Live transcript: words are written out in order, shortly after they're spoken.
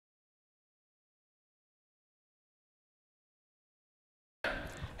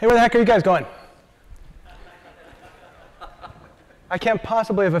Hey, where the heck are you guys going? I can't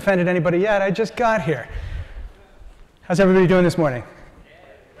possibly have offended anybody yet. I just got here. How's everybody doing this morning?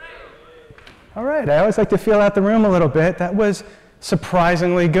 All right, I always like to feel out the room a little bit. That was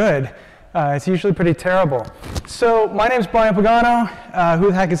surprisingly good. It's usually pretty terrible. So my name's Brian Pagano. Who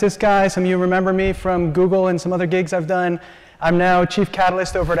the heck is this guy? Some of you remember me from Google and some other gigs I've done. I'm now Chief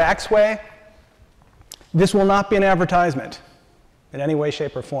Catalyst over at Axway. This will not be an advertisement in any way,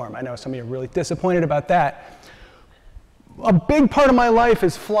 shape, or form. I know some of you are really disappointed about that. A big part of my life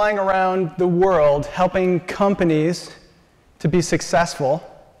is flying around the world helping companies to be successful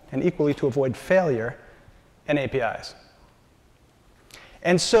and equally to avoid failure in APIs.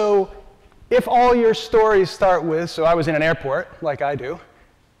 And so if all your stories start with, so I was in an airport, like I do,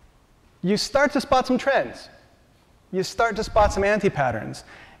 you start to spot some trends. You start to spot some anti-patterns.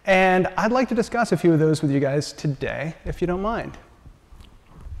 And I'd like to discuss a few of those with you guys today, if you don't mind.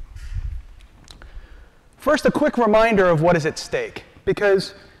 First, a quick reminder of what is at stake.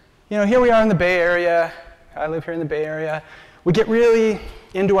 Because, here we are in the Bay Area. I live here in the Bay Area. We get really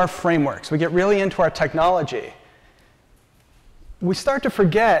into our frameworks. We get really into our technology. We start to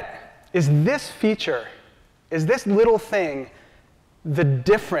forget, is this feature, is this little thing the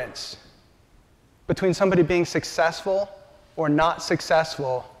difference between somebody being successful or not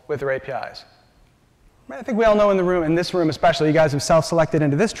successful with their APIs? I think we all know in this room especially, you guys have self-selected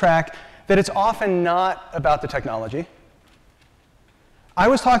into this track, that it's often not about the technology. I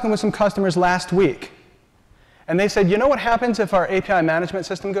was talking with some customers last week, and they said, you know what happens if our API management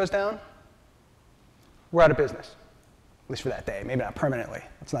system goes down? We're out of business, at least for that day, maybe not permanently.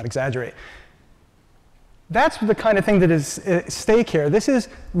 Let's not exaggerate. That's the kind of thing that is at stake here. This is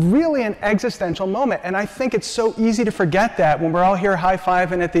really an existential moment, and I think it's so easy to forget that when we're all here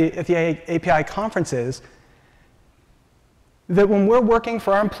high-fiving at the API conferences, that when we're working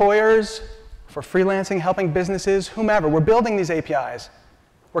for our employers, for freelancing, helping businesses, whomever, we're building these APIs,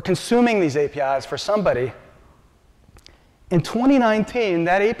 we're consuming these APIs for somebody. In 2019,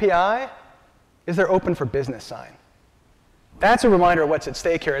 that API is their open for business sign. That's a reminder of what's at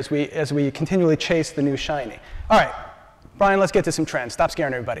stake here as we continually chase the new shiny. All right, Brian, let's get to some trends. Stop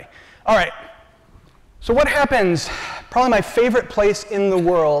scaring everybody. All right, so what happens? Probably my favorite place in the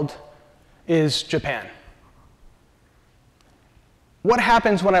world is Japan. What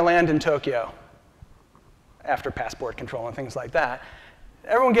happens when I land in Tokyo after passport control and things like that?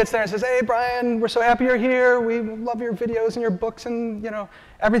 Everyone gets there and says, hey, Brian, we're so happy you're here. We love your videos and your books and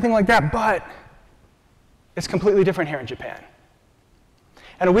everything like that. But it's completely different here in Japan.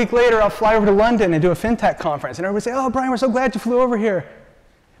 And a week later, I'll fly over to London and do a fintech conference. And everybody say, oh, Brian, we're so glad you flew over here.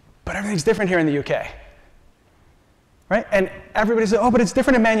 But everything's different here in the UK. Right? And everybody says, oh, but it's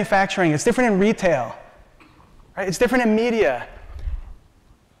different in manufacturing. It's different in retail. Right? It's different in media.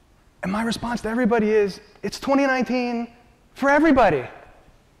 And my response to everybody is, it's 2019 for everybody.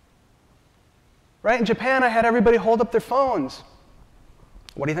 Right? In Japan, I had everybody hold up their phones.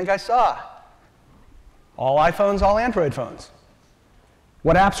 What do you think I saw? All iPhones, all Android phones.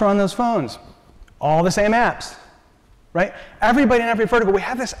 What apps are on those phones? All the same apps. Right? Everybody in every vertical, we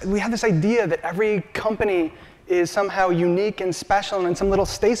have this idea that every company is somehow unique and special and in some little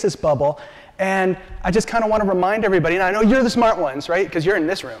stasis bubble. And I just kind of want to remind everybody, and I know you're the smart ones, right? Because you're in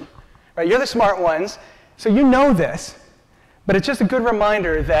this room. Right? You're the smart ones, so you know this, but it's just a good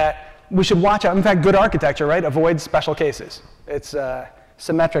reminder that we should watch out. In fact, good architecture, right, avoids special cases. It's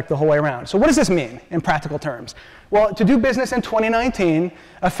symmetric the whole way around. So what does this mean in practical terms? Well, to do business in 2019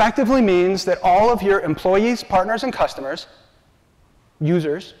 effectively means that all of your employees, partners, and customers,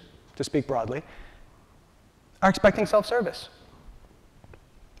 users, to speak broadly, are expecting self-service.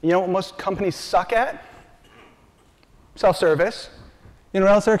 You know what most companies suck at? Self-service. You know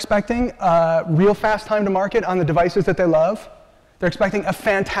what else they're expecting? Real fast time to market on the devices that they love. They're expecting a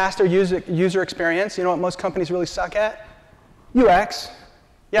fantastic user experience. You know what most companies really suck at? UX.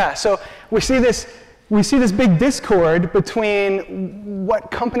 Yeah, so we see this big discord between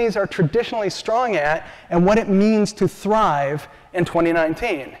what companies are traditionally strong at and what it means to thrive in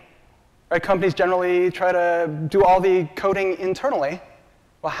 2019. Right? Companies generally try to do all the coding internally.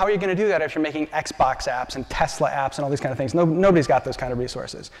 Well, how are you going to do that if you're making Xbox apps and Tesla apps and all these kind of things? Nobody's got those kind of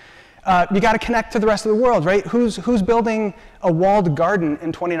resources. You got to connect to the rest of the world, right? Who's building a walled garden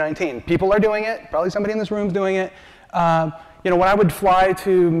in 2019? People are doing it. Probably somebody in this room is doing it. When I would fly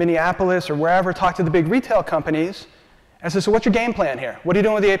to Minneapolis or wherever, talk to the big retail companies, and I said, so what's your game plan here? What are you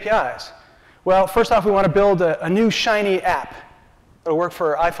doing with the APIs? Well, first off, we want to build a new shiny app that'll work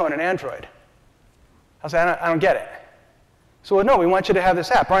for iPhone and Android. I said, I don't get it. So, well, no, we want you to have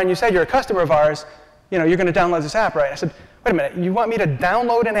this app. Brian, you said you're a customer of ours. you're going to download this app, right? I said, wait a minute, you want me to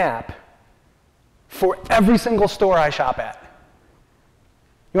download an app for every single store I shop at?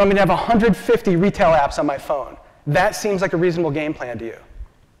 You want me to have 150 retail apps on my phone? That seems like a reasonable game plan to you,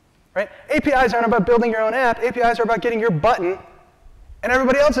 right? APIs aren't about building your own app. APIs are about getting your button and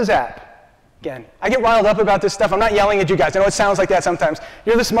everybody else's app. Again, I get riled up about this stuff. I'm not yelling at you guys. I know it sounds like that sometimes.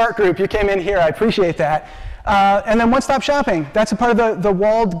 You're the smart group. You came in here. I appreciate that. And then one-stop shopping. That's a part of the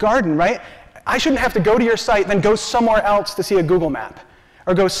walled garden, right? I shouldn't have to go to your site, then go somewhere else to see a Google map,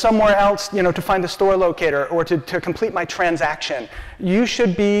 or go somewhere else, to find the store locator, or to complete my transaction. You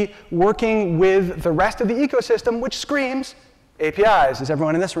should be working with the rest of the ecosystem, which screams APIs, as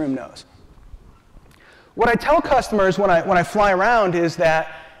everyone in this room knows. What I tell customers when I fly around is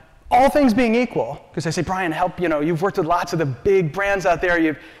that all things being equal, because I say, Brian, you've worked with lots of the big brands out there,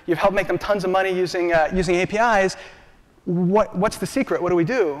 you've helped make them tons of money using APIs. What's the secret? What do we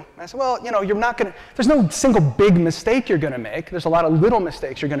do? And I said, well, you're not going to, there's no single big mistake you're going to make. There's a lot of little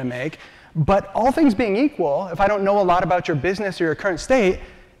mistakes you're going to make. But all things being equal, if I don't know a lot about your business or your current state,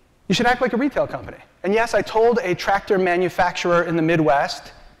 you should act like a retail company. And yes, I told a tractor manufacturer in the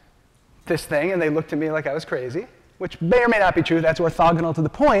Midwest this thing, and they looked at me like I was crazy, which may or may not be true. That's orthogonal to the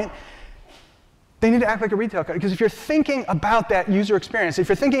point. They need to act like a retail company. Because if you're thinking about that user experience, if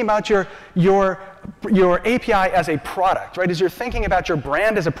you're thinking about your API as a product, right? As you're thinking about your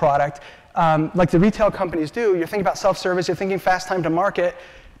brand as a product, like the retail companies do, you're thinking about self-service, you're thinking fast time to market,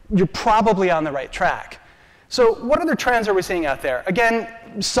 you're probably on the right track. So what other trends are we seeing out there? Again,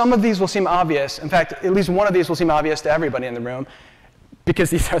 some of these will seem obvious. In fact, at least one of these will seem obvious to everybody in the room, because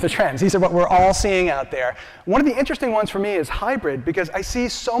these are the trends. These are what we're all seeing out there. One of the interesting ones for me is hybrid, because I see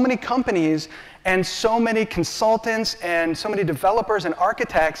so many companies and so many consultants and so many developers and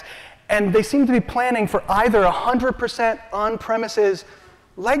architects, and they seem to be planning for either 100% on-premises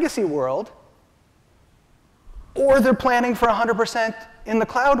legacy world, or they're planning for 100% in the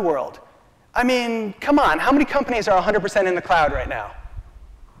cloud world. I mean, come on, how many companies are 100% in the cloud right now?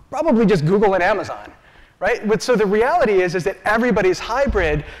 Probably just Google and Amazon. Right? But so the reality is that everybody's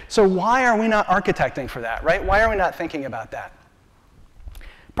hybrid, so why are we not architecting for that, right? Why are we not thinking about that?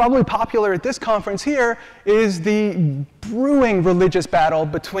 Probably popular at this conference here is the brewing religious battle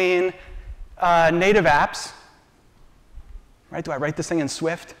between native apps, right? Do I write this thing in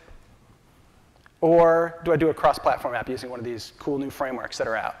Swift? Or do I do a cross-platform app using one of these cool new frameworks that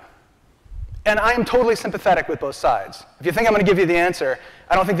are out? And I am totally sympathetic with both sides. If you think I'm going to give you the answer,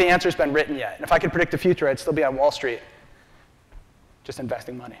 I don't think the answer's been written yet. And if I could predict the future, I'd still be on Wall Street, just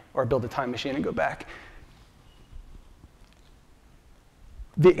investing money, or build a time machine and go back.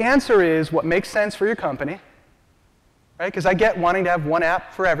 The answer is what makes sense for your company, right? Because I get wanting to have one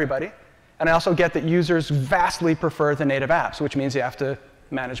app for everybody, and I also get that users vastly prefer the native apps, which means you have to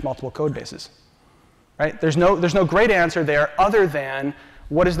manage multiple code bases, right? There's no great answer there other than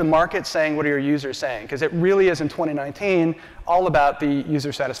what is the market saying? What are your users saying? Because it really is, in 2019, all about the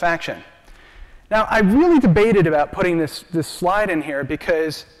user satisfaction. Now, I really debated about putting this slide in here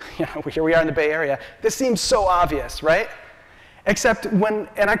because here we are in the Bay Area. This seems so obvious, right? Except and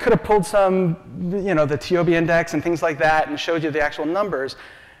I could have pulled some, the TOB index and things like that and showed you the actual numbers.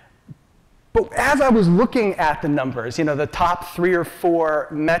 But as I was looking at the numbers, the top 3 or 4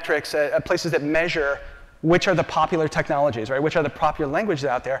 metrics, places that measure which are the popular technologies, right? Which are the popular languages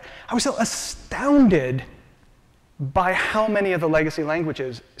out there, I was so astounded by how many of the legacy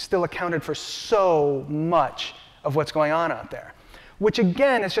languages still accounted for so much of what's going on out there. Which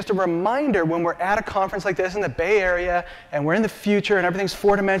again is just a reminder when we're at a conference like this in the Bay Area and we're in the future and everything's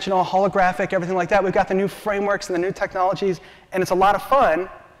 4-dimensional, holographic, everything like that. We've got the new frameworks and the new technologies, and it's a lot of fun.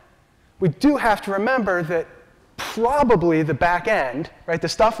 We do have to remember that probably the back end, right, the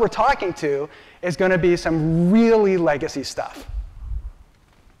stuff we're talking to, is going to be some really legacy stuff.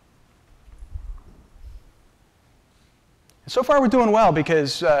 So far we're doing well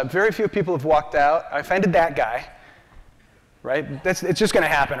because very few people have walked out. I offended that guy, right? It's just going to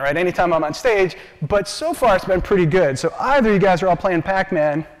happen, right? Anytime I'm on stage. But so far it's been pretty good. So either you guys are all playing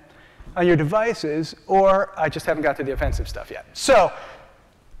Pac-Man on your devices, or I just haven't got to the offensive stuff yet. So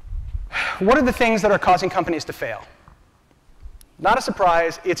what are the things that are causing companies to fail? Not a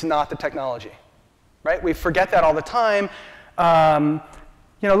surprise, it's not the technology, right? We forget that all the time.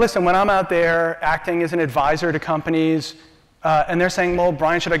 Listen, when I'm out there acting as an advisor to companies, and they're saying, well,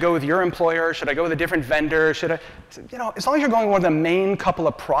 Brian, should I go with your employer? Should I go with a different vendor? Should I, as long as you're going with one of the main couple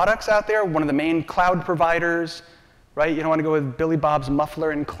of products out there, one of the main cloud providers, right? You don't want to go with Billy Bob's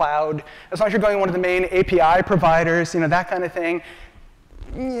Muffler in cloud. As long as you're going with one of the main API providers, that kind of thing,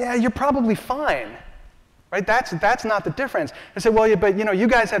 yeah, you're probably fine. right? That's not the difference. I say, well, yeah, but you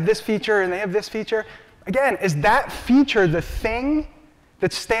guys have this feature and they have this feature. Again, is that feature the thing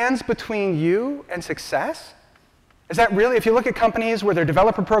that stands between you and success? Is that really, if you look at companies where their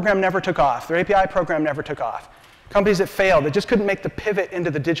developer program never took off, their API program never took off, companies that failed, that just couldn't make the pivot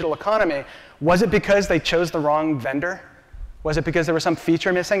into the digital economy, was it because they chose the wrong vendor? Was it because there was some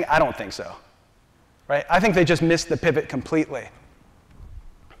feature missing? I don't think so, right? I think they just missed the pivot completely.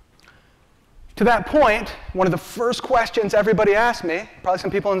 To that point, one of the first questions everybody asked me, probably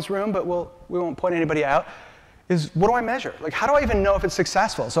some people in this room, but we won't point anybody out, is what do I measure? Like, how do I even know if it's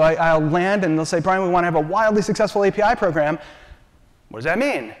successful? So I'll land and they'll say, Brian, we want to have a wildly successful API program. What does that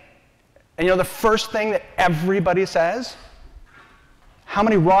mean? And the first thing that everybody says, how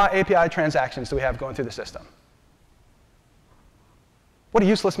many raw API transactions do we have going through the system? What a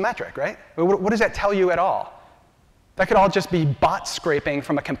useless metric, right? What does that tell you at all? That could all just be bot scraping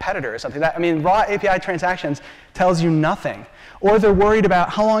from a competitor or something. Raw API transactions tells you nothing. Or they're worried about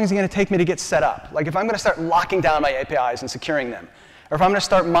how long is it going to take me to get set up. Like if I'm going to start locking down my APIs and securing them, or if I'm going to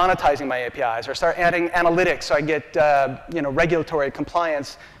start monetizing my APIs, or start adding analytics so I get regulatory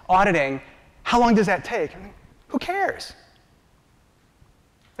compliance auditing, how long does that take? Who cares?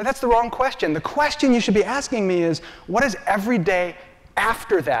 And that's the wrong question. The question you should be asking me is, what does every day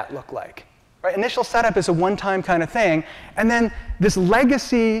after that look like? Right? Initial setup is a one-time kind of thing, and then this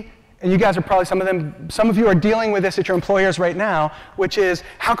legacy, and you guys are probably, some of you are dealing with this at your employers right now, which is,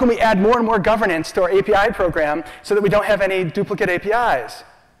 how can we add more and more governance to our API program so that we don't have any duplicate APIs?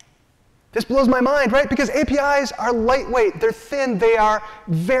 This blows my mind, right? Because APIs are lightweight, they're thin, they are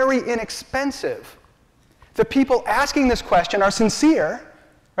very inexpensive. The people asking this question are sincere,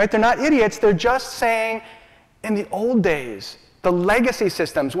 right? They're not idiots, they're just saying, in the old days, the legacy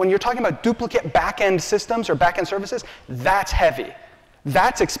systems, when you're talking about duplicate back-end systems or back-end services, that's heavy.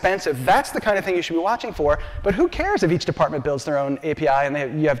 That's expensive. That's the kind of thing you should be watching for. But who cares if each department builds their own API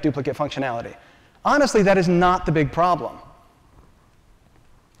and you have duplicate functionality? Honestly, that is not the big problem.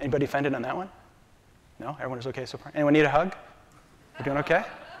 Anybody offended on that one? No? Everyone is OK so far? Anyone need a hug? We're doing OK?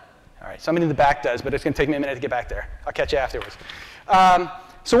 All right. Somebody in the back does, but it's going to take me a minute to get back there. I'll catch you afterwards.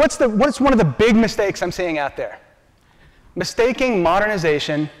 So what's one of the big mistakes I'm seeing out there? Mistaking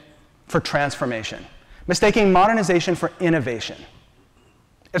modernization for transformation. Mistaking modernization for innovation.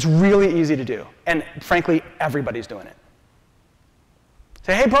 It's really easy to do. And frankly, everybody's doing it.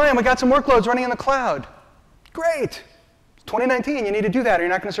 Say, hey, Brian, we got some workloads running in the cloud. Great. It's 2019. You need to do that or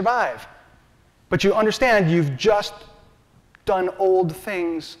you're not going to survive. But you understand you've just done old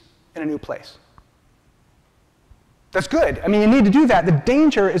things in a new place. That's good. You need to do that. The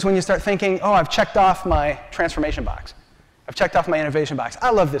danger is when you start thinking, oh, I've checked off my transformation box. I've checked off my innovation box. I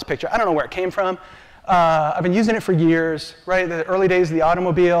love this picture. I don't know where it came from. I've been using it for years, right? The early days of the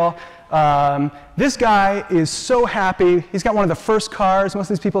automobile. This guy is so happy. He's got one of the first cars. Most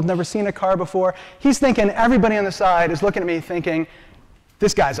of these people have never seen a car before. He's thinking, everybody on the side is looking at me thinking,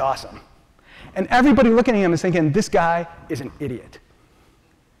 this guy's awesome. And everybody looking at him is thinking, this guy is an idiot.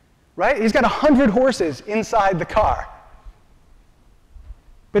 Right? He's got 100 horses inside the car.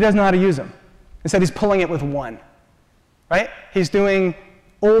 But he doesn't know how to use them. Instead, he's pulling it with one. Right? He's doing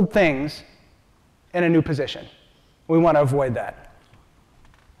old things in a new position. We want to avoid that.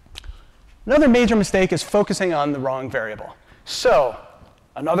 Another major mistake is focusing on the wrong variable. So,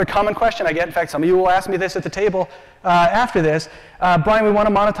 another common question I get, in fact, some of you will ask me this at the table after this, Brian, we want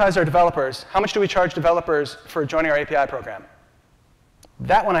to monetize our developers. How much do we charge developers for joining our API program?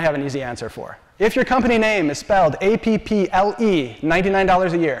 That one I have an easy answer for. If your company name is spelled APPLE,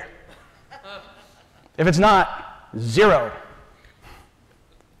 $99 a year. If it's not, $0.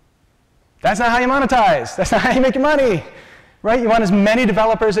 That's not how you monetize. That's not how you make your money. Right? You want as many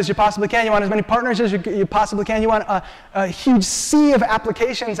developers as you possibly can. You want as many partners as you possibly can. You want a huge sea of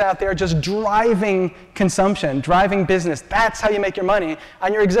applications out there just driving consumption, driving business. That's how you make your money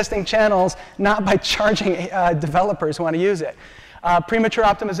on your existing channels, not by charging developers who want to use it. Premature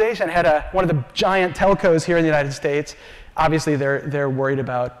optimization had one of the giant telcos here in the United States. Obviously, they're worried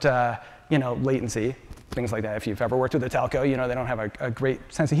about latency. Things like that. If you've ever worked with a telco, they don't have a great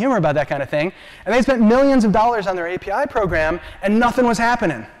sense of humor about that kind of thing. And they spent millions of dollars on their API program, and nothing was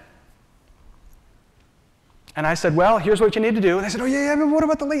happening. And I said, well, here's what you need to do. And they said, oh, yeah, but what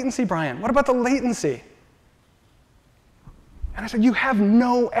about the latency, Brian? What about the latency? And I said, you have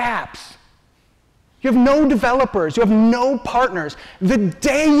no apps. You have no developers. You have no partners. The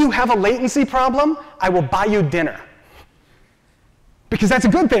day you have a latency problem, I will buy you dinner. Because that's a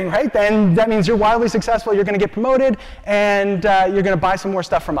good thing, right? Then that means you're wildly successful, you're going to get promoted, and you're going to buy some more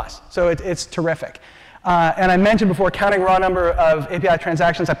stuff from us. So it's terrific. And I mentioned before counting raw number of API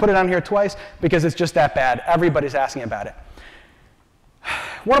transactions. I put it on here twice because it's just that bad. Everybody's asking about it.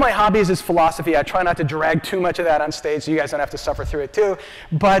 One of my hobbies is philosophy. I try not to drag too much of that on stage so you guys don't have to suffer through it too.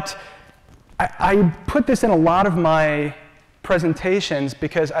 But I put this in a lot of my presentations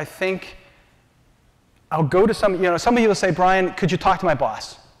because I think I'll go to some of you will say, Brian, could you talk to my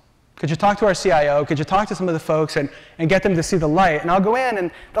boss? Could you talk to our CIO? Could you talk to some of the folks and get them to see the light? And I'll go in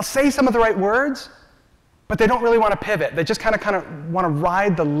and they'll say some of the right words, but they don't really want to pivot. They just kind of want to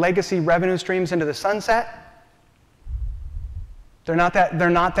ride the legacy revenue streams into the sunset. They're not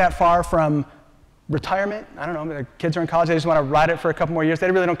that far from retirement. I don't know, their kids are in college, they just want to ride it for a couple more years. They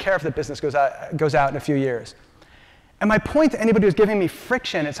really don't care if the business goes out in a few years. And my point to anybody who's giving me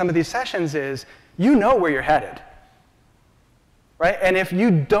friction at some of these sessions is, you know where you're headed. Right? And if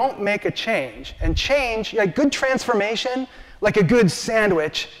you don't make a change, and change, like good transformation, like a good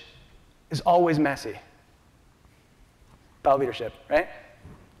sandwich, is always messy. Thought leadership, right?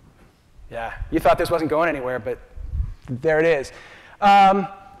 Yeah, you thought this wasn't going anywhere, but there it is.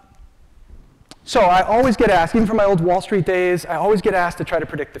 So I always get asked, even from my old Wall Street days, I always get asked to try to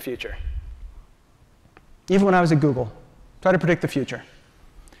predict the future. Even when I was at Google, try to predict the future.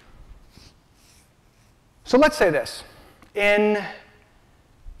 So let's say this. In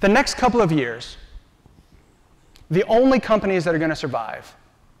the next couple of years, the only companies that are going to survive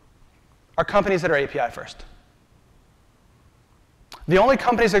are companies that are API first. The only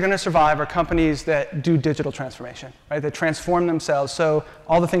companies that are going to survive are companies that do digital transformation, right? That transform themselves. So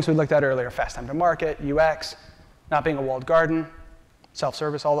all the things we looked at earlier, fast time to market, UX, not being a walled garden,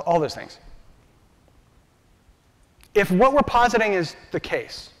 self-service, all those things. If what we're positing is the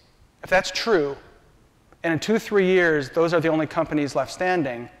case, if that's true, and in 2-3 years, those are the only companies left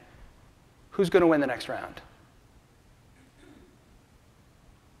standing, who's going to win the next round?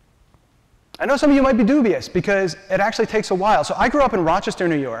 I know some of you might be dubious because it actually takes a while. So I grew up in Rochester,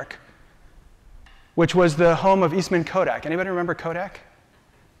 New York, which was the home of Eastman Kodak. Anybody remember Kodak?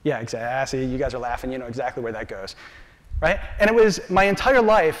 Yeah, exactly. See, you guys are laughing. You know exactly where that goes, right? And it was, my entire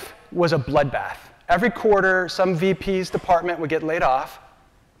life was a bloodbath. Every quarter, some VP's department would get laid off,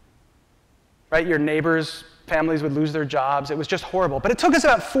 right? Your neighbors' families would lose their jobs. It was just horrible. But it took us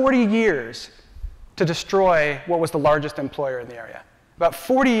about 40 years to destroy what was the largest employer in the area. About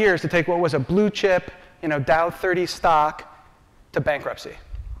 40 years to take what was a blue chip, Dow 30 stock to bankruptcy.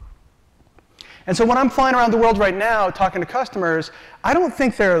 And so when I'm flying around the world right now talking to customers, I don't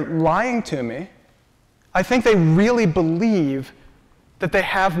think they're lying to me. I think they really believe that they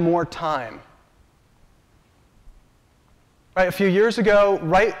have more time. Right, a few years ago,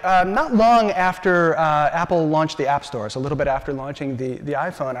 not long after Apple launched the App Store, so a little bit after launching the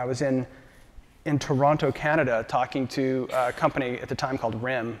iPhone, I was in Toronto, Canada, talking to a company at the time called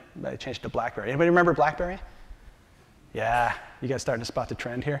RIM. They changed to BlackBerry. Anybody remember BlackBerry? Yeah, you guys starting to spot the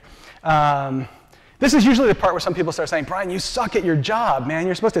trend here. This is usually the part where some people start saying, Brian, you suck at your job, man.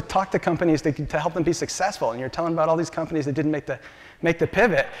 You're supposed to talk to companies to help them be successful, and you're telling about all these companies that didn't make the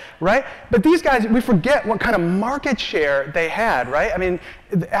pivot, right? But these guys, we forget what kind of market share they had, right? I mean,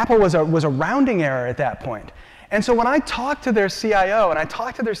 Apple was a rounding error at that point. And so when I talked to their CIO and I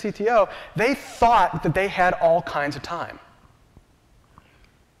talked to their CTO, they thought that they had all kinds of time,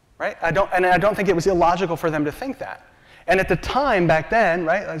 right? I don't think it was illogical for them to think that. And at the time back then,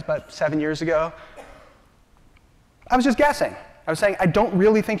 right, that was about 7 years ago, I was just guessing. I was saying, I don't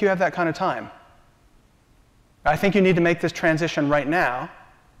really think you have that kind of time. I think you need to make this transition right now.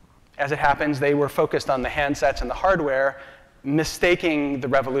 As it happens, they were focused on the handsets and the hardware, mistaking the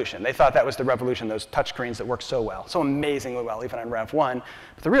revolution. They thought that was the revolution, those touchscreens that work so well, so amazingly well, even on Rev 1.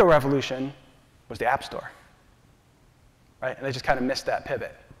 But the real revolution was the App Store, right? And they just kind of missed that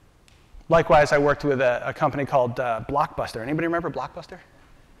pivot. Likewise, I worked with a company called Blockbuster. Anybody remember Blockbuster?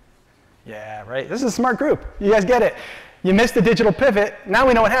 Yeah, right? This is a smart group. You guys get it. You missed the digital pivot. Now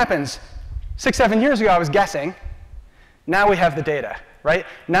we know what happens. 6, 7 years ago, I was guessing. Now we have the data, right?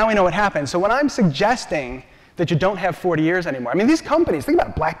 Now we know what happens. So when I'm suggesting that you don't have 40 years anymore, I mean, these companies, think about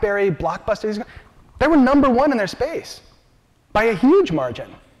it, BlackBerry, Blockbuster, they were #1 in their space by a huge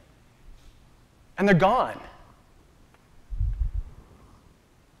margin. And they're gone.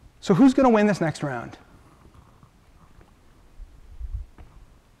 So who's going to win this next round?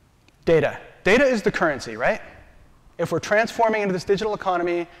 Data. Data is the currency, right? If we're transforming into this digital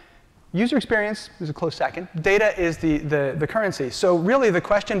economy, user experience is a close second. Data is the currency. So really the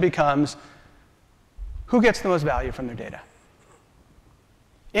question becomes, who gets the most value from their data?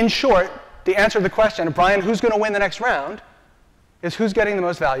 In short, the answer to the question, Brian, who's going to win the next round, is who's getting the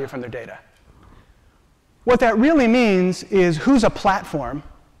most value from their data. What that really means is who's a platform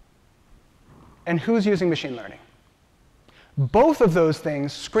and who's using machine learning. Both of those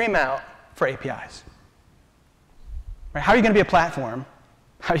things scream out for APIs. Right? How are you going to be a platform?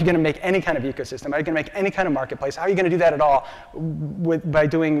 How are you going to make any kind of ecosystem? How are you going to make any kind of marketplace? How are you going to do that at all by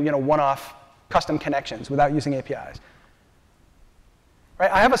doing one-off custom connections without using APIs?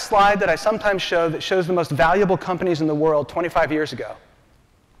 Right? I have a slide that I sometimes show that shows the most valuable companies in the world 25 years ago,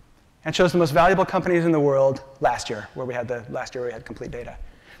 and shows the most valuable companies in the world last year, where we had complete data.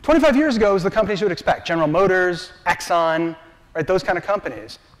 25 years ago was the companies you would expect: General Motors, Exxon, right? Those kind of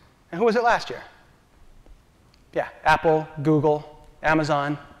companies. And who was it last year? Yeah, Apple, Google,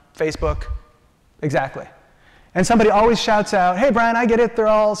 Amazon, Facebook, exactly. And somebody always shouts out, "Hey, Brian, I get it, they're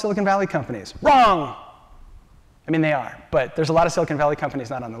all Silicon Valley companies." Wrong! I mean, they are, but there's a lot of Silicon Valley companies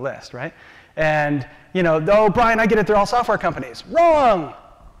not on the list, right? And, "Oh, Brian, I get it, they're all software companies." Wrong!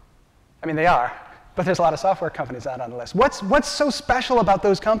 I mean, they are, but there's a lot of software companies not on the list. What's so special about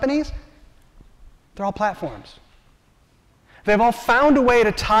those companies? They're all platforms. They've all found a way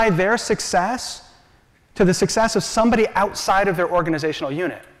to tie their success to the success of somebody outside of their organizational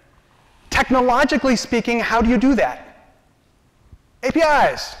unit. Technologically speaking, how do you do that?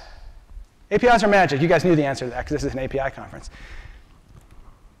 APIs. APIs are magic. You guys knew the answer to that because this is an API conference.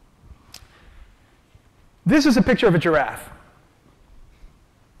 This is a picture of a giraffe.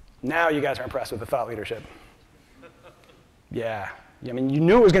 Now you guys are impressed with the thought leadership. Yeah. I mean, you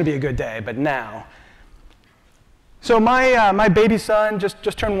knew it was going to be a good day, but now. So my baby son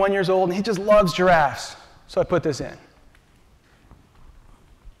just turned 1 year old, and he just loves giraffes. So I put this in.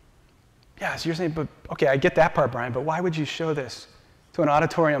 Yeah, so you're saying, but OK, I get that part, Brian, but why would you show this to an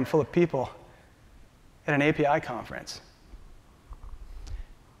auditorium full of people at an API conference?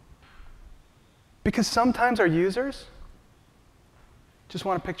 Because sometimes our users just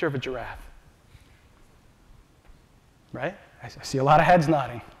want a picture of a giraffe. Right? I see a lot of heads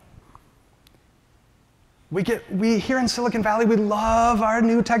nodding. We here in Silicon Valley, we love our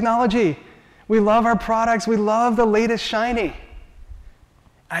new technology. We love our products. We love the latest shiny.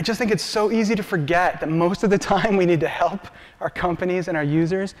 I just think it's so easy to forget that most of the time we need to help our companies and our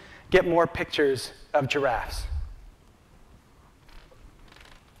users get more pictures of giraffes.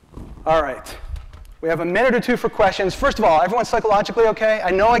 All right. We have a minute or two for questions. First of all, everyone psychologically okay?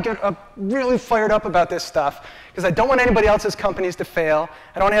 I know I get really fired up about this stuff because I don't want anybody else's companies to fail.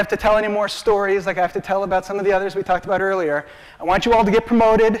 I don't have to tell any more stories like I have to tell about some of the others we talked about earlier. I want you all to get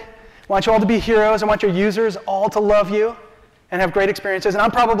promoted. I want you all to be heroes. I want your users all to love you and have great experiences. And I'm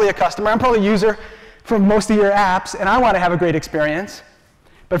probably a customer. I'm probably a user for most of your apps, and I want to have a great experience.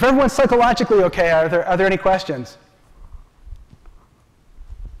 But if everyone's psychologically okay, are there any questions?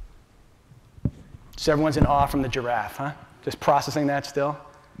 So everyone's in awe from the giraffe, huh? Just processing that still?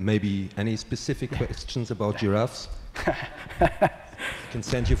 Maybe any specific questions about giraffes? Can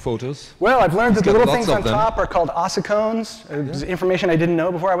send you photos. Well, I've learned that the little things on top are called ossicones. It's information I didn't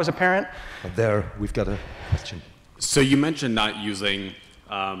know before I was a parent. There, we've got a question. So you mentioned not using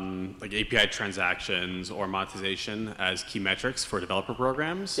like API transactions or monetization as key metrics for developer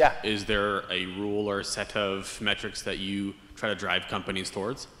programs. Yeah. Is there a rule or a set of metrics that you try to drive companies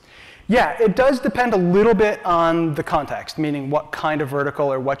towards? Yeah, it does depend a little bit on the context, meaning what kind of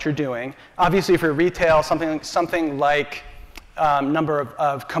vertical or what you're doing. Obviously, for retail, something like number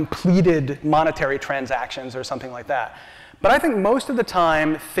of completed monetary transactions or something like that. But I think most of the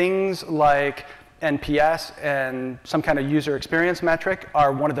time, things like NPS and some kind of user experience metric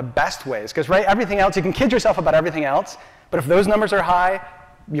are one of the best ways. Because everything else, you can kid yourself about everything else, but if those numbers are high,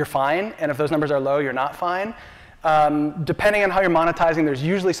 you're fine. And if those numbers are low, you're not fine. Depending on how you're monetizing, there's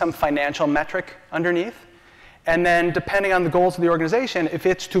usually some financial metric underneath. And then depending on the goals of the organization, if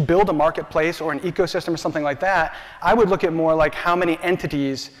it's to build a marketplace or an ecosystem or something like that, I would look at more like how many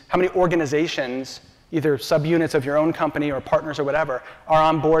entities, how many organizations, either subunits of your own company or partners or whatever, are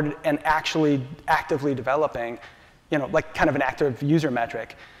on board and actually actively developing, like kind of an active user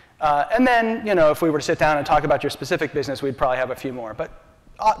metric. And then, if we were to sit down and talk about your specific business, we'd probably have a few more. But,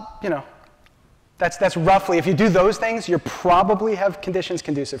 that's roughly, if you do those things, you probably have conditions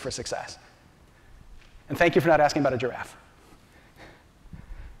conducive for success. And thank you for not asking about a giraffe.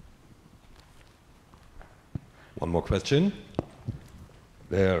 One more question.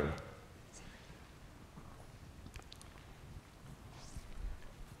 There.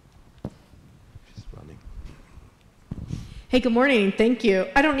 She's running. Hey, good morning. Thank you.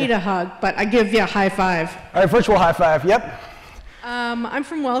 I don't need a hug, but I give you a high five. All right, virtual high five. Yep. I'm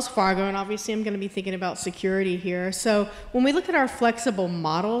from Wells Fargo, and obviously I'm going to be thinking about security here. So when we look at our flexible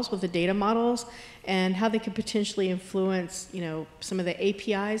models with the data models, and how they could potentially influence, some of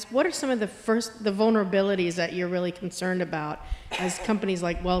the APIs. What are some of the vulnerabilities that you're really concerned about as companies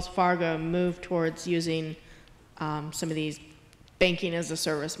like Wells Fargo move towards using some of these banking as a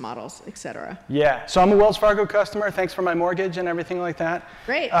service models, et cetera? Yeah, so I'm a Wells Fargo customer. Thanks for my mortgage and everything like that.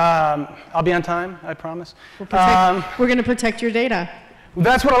 Great. I'll be on time, I promise. We're going to protect your data.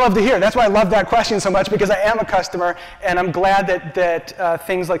 That's what I love to hear. That's why I love that question so much, because I am a customer, and I'm glad that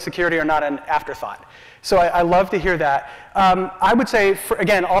things like security are not an afterthought. So I love to hear that. I would say,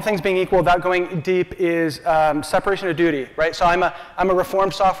 again, all things being equal, without going deep, is separation of duty, right? So I'm a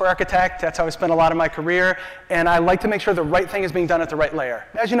reformed software architect. That's how I spent a lot of my career, and I like to make sure the right thing is being done at the right layer.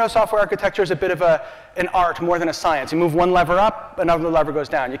 As you know, software architecture is a bit of an art more than a science. You move one lever up, another lever goes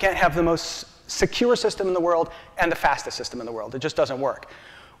down. You can't have the most secure system in the world and the fastest system in the world. It just doesn't work.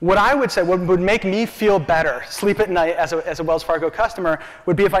 What I would say, what would make me feel better, sleep at night as a Wells Fargo customer,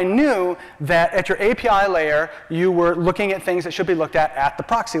 would be if I knew that at your API layer, you were looking at things that should be looked at the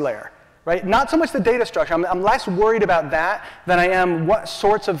proxy layer, right? Not so much the data structure. I'm less worried about that than I am what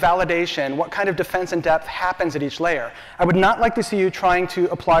sorts of validation, what kind of defense and depth happens at each layer. I would not like to see you trying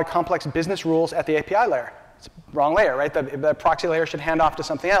to apply complex business rules at the API layer. It's the wrong layer, right? The proxy layer should hand off to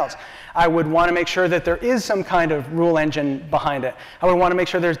something else. I would want to make sure that there is some kind of rule engine behind it. I would want to make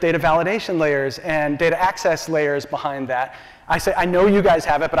sure there's data validation layers and data access layers behind that. I know you guys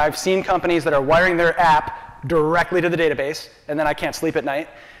have it, but I've seen companies that are wiring their app directly to the database, and then I can't sleep at night.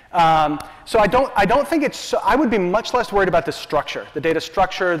 So I don't think it's, I would be much less worried about the structure, the data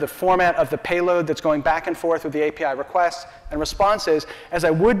structure, the format of the payload that's going back and forth with the API requests and responses, as I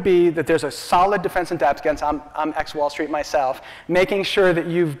would be that there's a solid defense and depth against, I'm ex-Wall Street myself, making sure that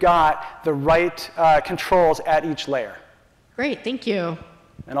you've got the right controls at each layer. Great, thank you.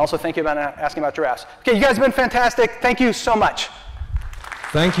 And also thank you about asking about giraffes. Okay, you guys have been fantastic. Thank you so much.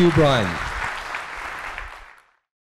 Thank you, Brian.